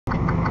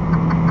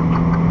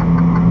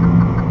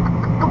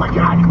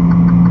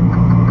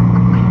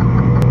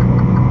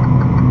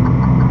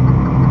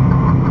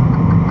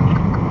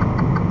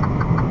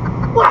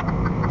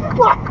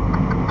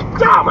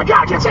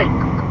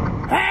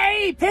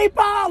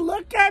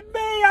look at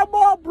me. I'm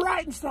all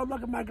bright and stuff.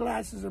 Look at my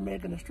glasses are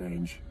making a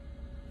strange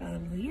kind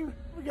of view.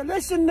 Okay,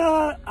 listen,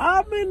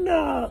 I'm in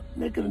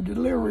making a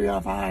delivery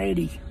off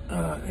I-80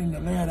 in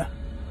Nevada.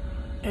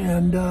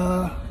 And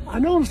I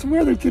noticed the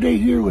weather today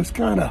here was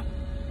kind of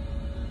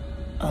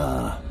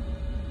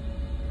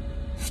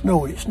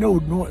snowy. It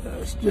snowed north.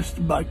 It's just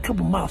about a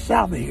couple miles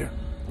south of here.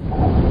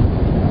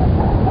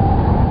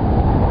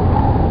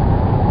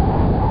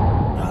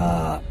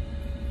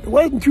 It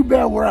wasn't too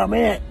bad where I'm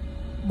at,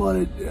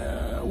 but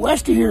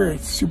west of here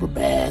it's super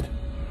bad.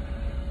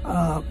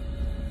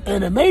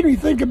 And it made me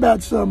think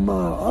about some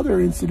other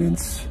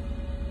incidents,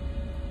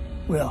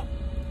 well,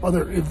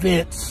 other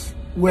events,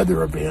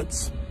 weather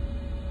events.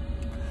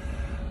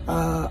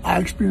 I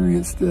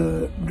experienced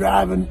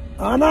driving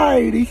on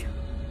I-80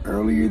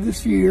 earlier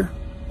this year,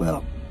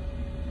 well,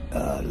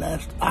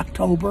 last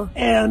October,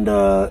 and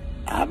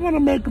I'm going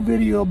to make a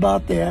video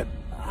about that.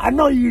 I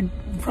know you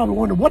probably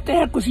wonder, what the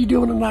heck was he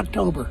doing in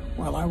October?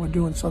 Well, I was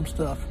doing some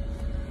stuff.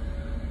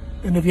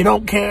 And if you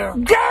don't care,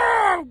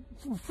 go!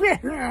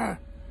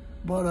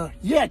 But,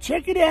 yeah,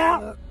 check it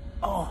out.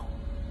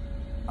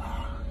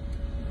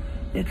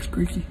 It's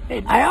creaky.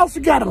 Hey, I also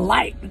got a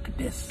light. Look at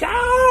this.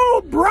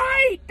 So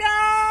bright!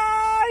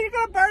 You're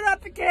gonna burn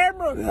out the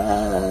camera.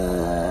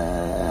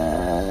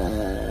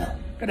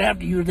 Gonna have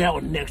to use that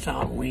one next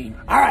Halloween.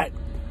 All right,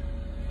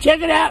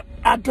 check it out.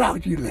 I'll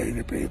talk to you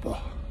later, people.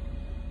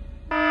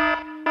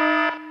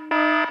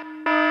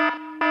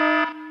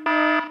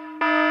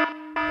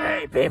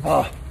 Hey,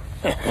 people.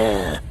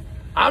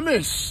 I'm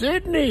in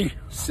Sidney,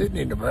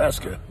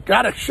 Nebraska.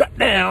 Got a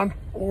shutdown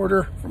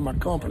order from my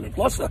company.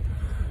 Plus, the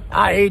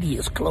I-80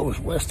 is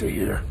closed west of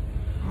here.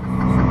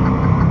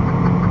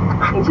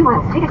 In 2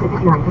 miles, take exit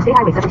 59 for State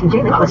Highway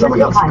 17J link for US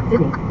 85,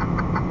 Sidney.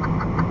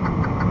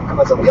 How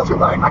about somebody else you're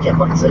lying? I can't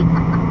fucking see. In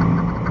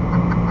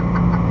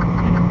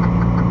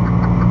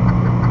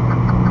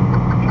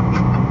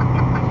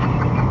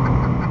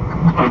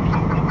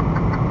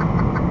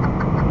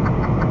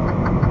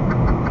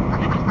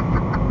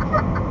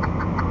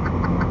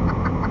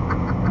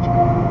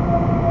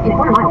a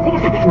quarter mile, take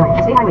exit 59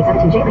 for State Highway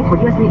 17J link for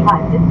US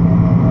 85, Sidney.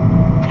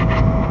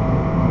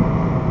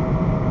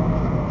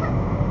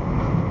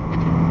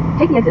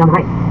 Take the exit on the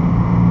right.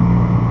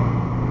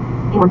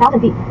 In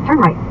 1,000 feet, turn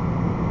right.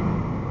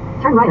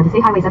 Turn right onto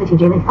State Highway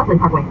 17J link, Upland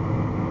Parkway.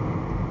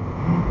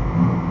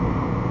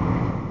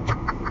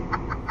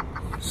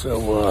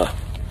 So,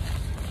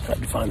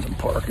 tried to find some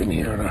parking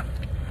here. And I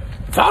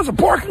found some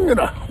parking at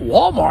a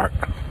Walmart.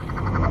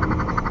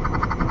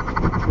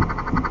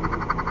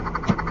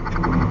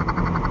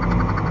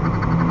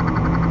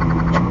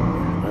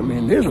 I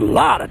mean, there's a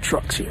lot of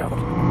trucks here. Hey,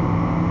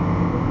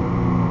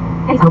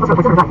 what's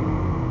over right?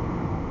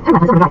 Turn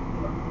left, over right.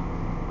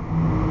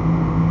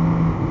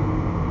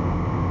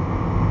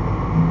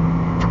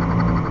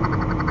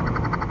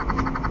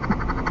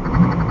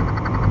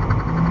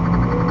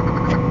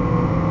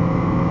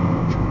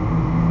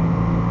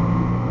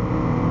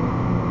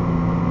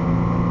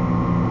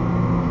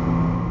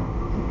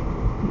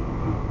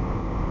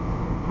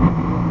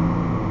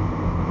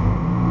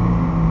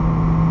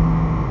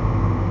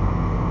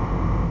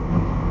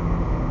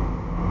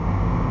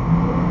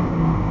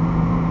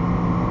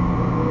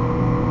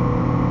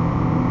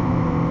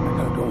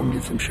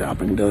 Some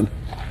shopping done,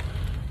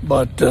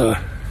 but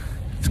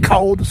it's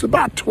cold. It's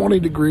about 20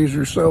 degrees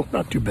or so.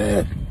 Not too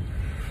bad.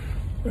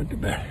 Not too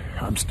bad.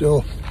 I'm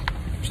still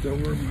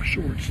wearing my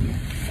shorts.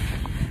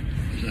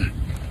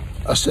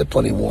 I said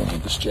plenty warm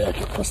with this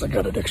jacket. Plus I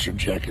got an extra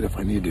jacket if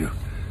I need to.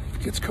 If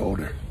it gets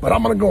colder. But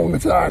I'm gonna go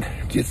inside,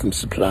 get some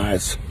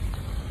supplies,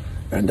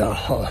 and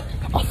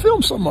I'll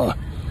film some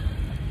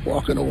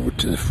walking over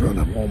to the front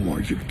of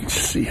Walmart. You can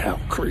see how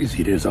crazy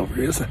it is over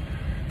here.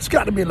 It's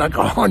got to be like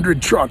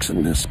 100 trucks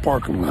in this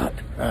parking lot.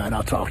 And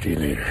I'll talk to you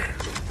later.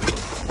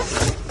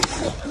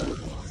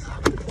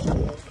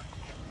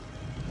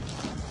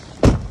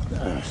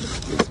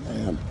 Yes,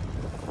 man.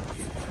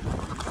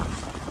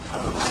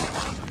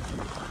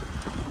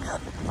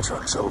 Got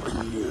trucks over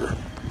here.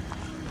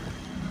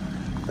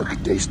 Look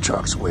at these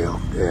trucks way out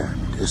there.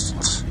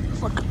 Distance.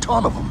 There's like a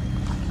ton of them.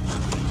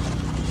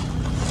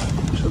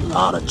 There's a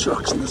lot of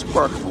trucks in this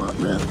parking lot,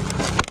 man.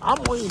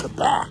 I'm way in the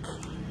back.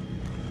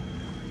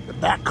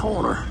 Back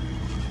corner.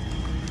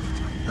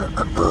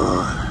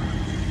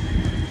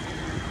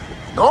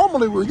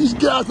 Normally where these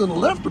guys on the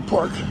left are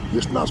parked,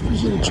 you're not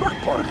supposed to see any truck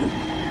parking.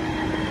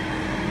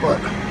 But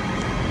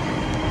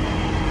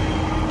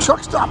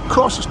truck stop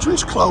across the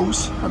street's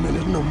closed. I mean,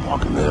 there's no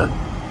parking there.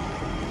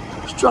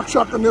 This truck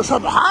on this side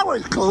of the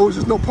highway's closed.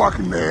 There's no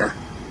parking there.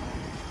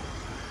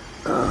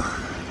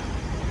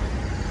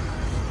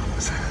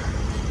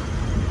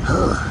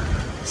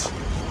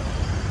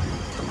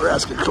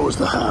 Nebraska closed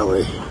the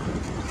highway.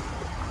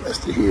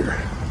 West of here.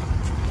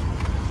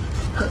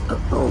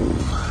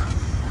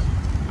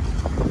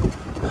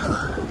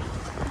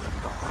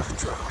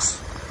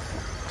 Trucks.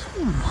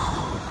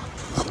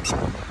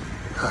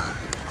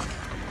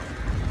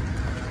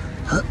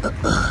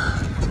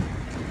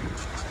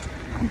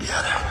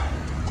 Get it.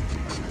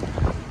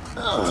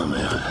 Oh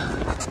man.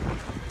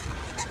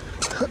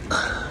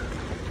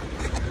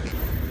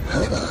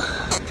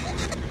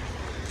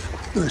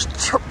 There's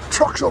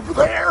trucks over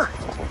there.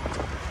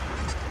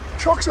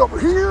 Trucks over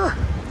here.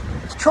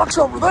 Trucks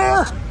over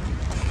there.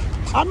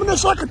 I mean,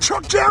 it's like a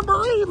truck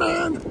jamboree,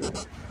 man.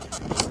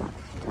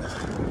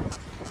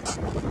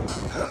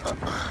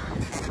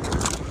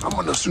 I'm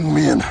gonna zoom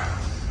in.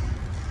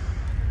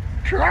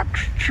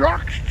 Trucks,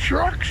 trucks,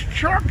 trucks,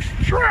 trucks,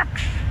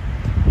 trucks.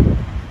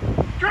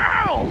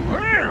 Oh,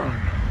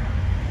 man.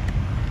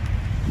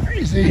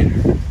 Crazy.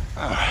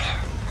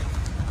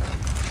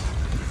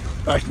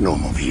 Back to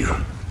normal view.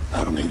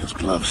 I don't need those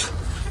gloves.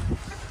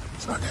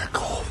 It's not that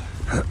cold.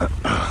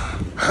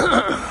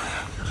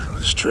 Throw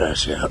this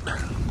trash out. I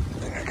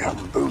think I got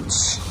my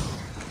boots.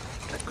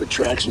 Got good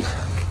traction.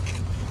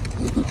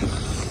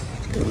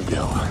 There we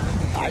go.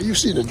 You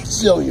see the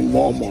zillion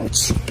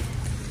Walmarts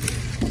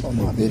on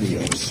my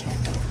videos.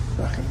 I'm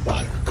not gonna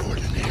bother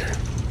recording here.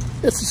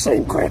 It's the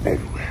same crap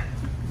everywhere.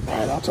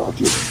 Alright, I'll talk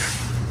to you later.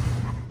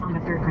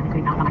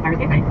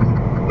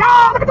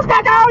 No, look at this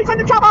guy go! He's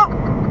in trouble!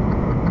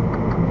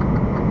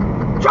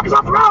 Truck is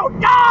off the road!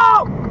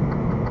 No!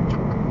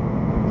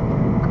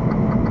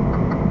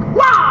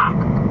 Wow!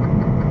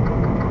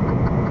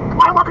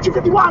 Mile marker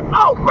 251!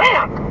 Oh,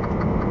 man!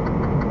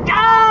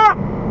 Yeah!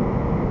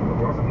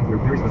 There are some things that are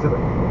very specific,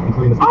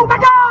 including the Oh my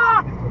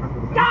God!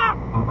 Yeah!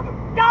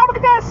 No, look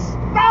at this!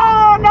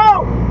 No,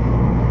 no!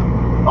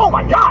 Oh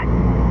my God!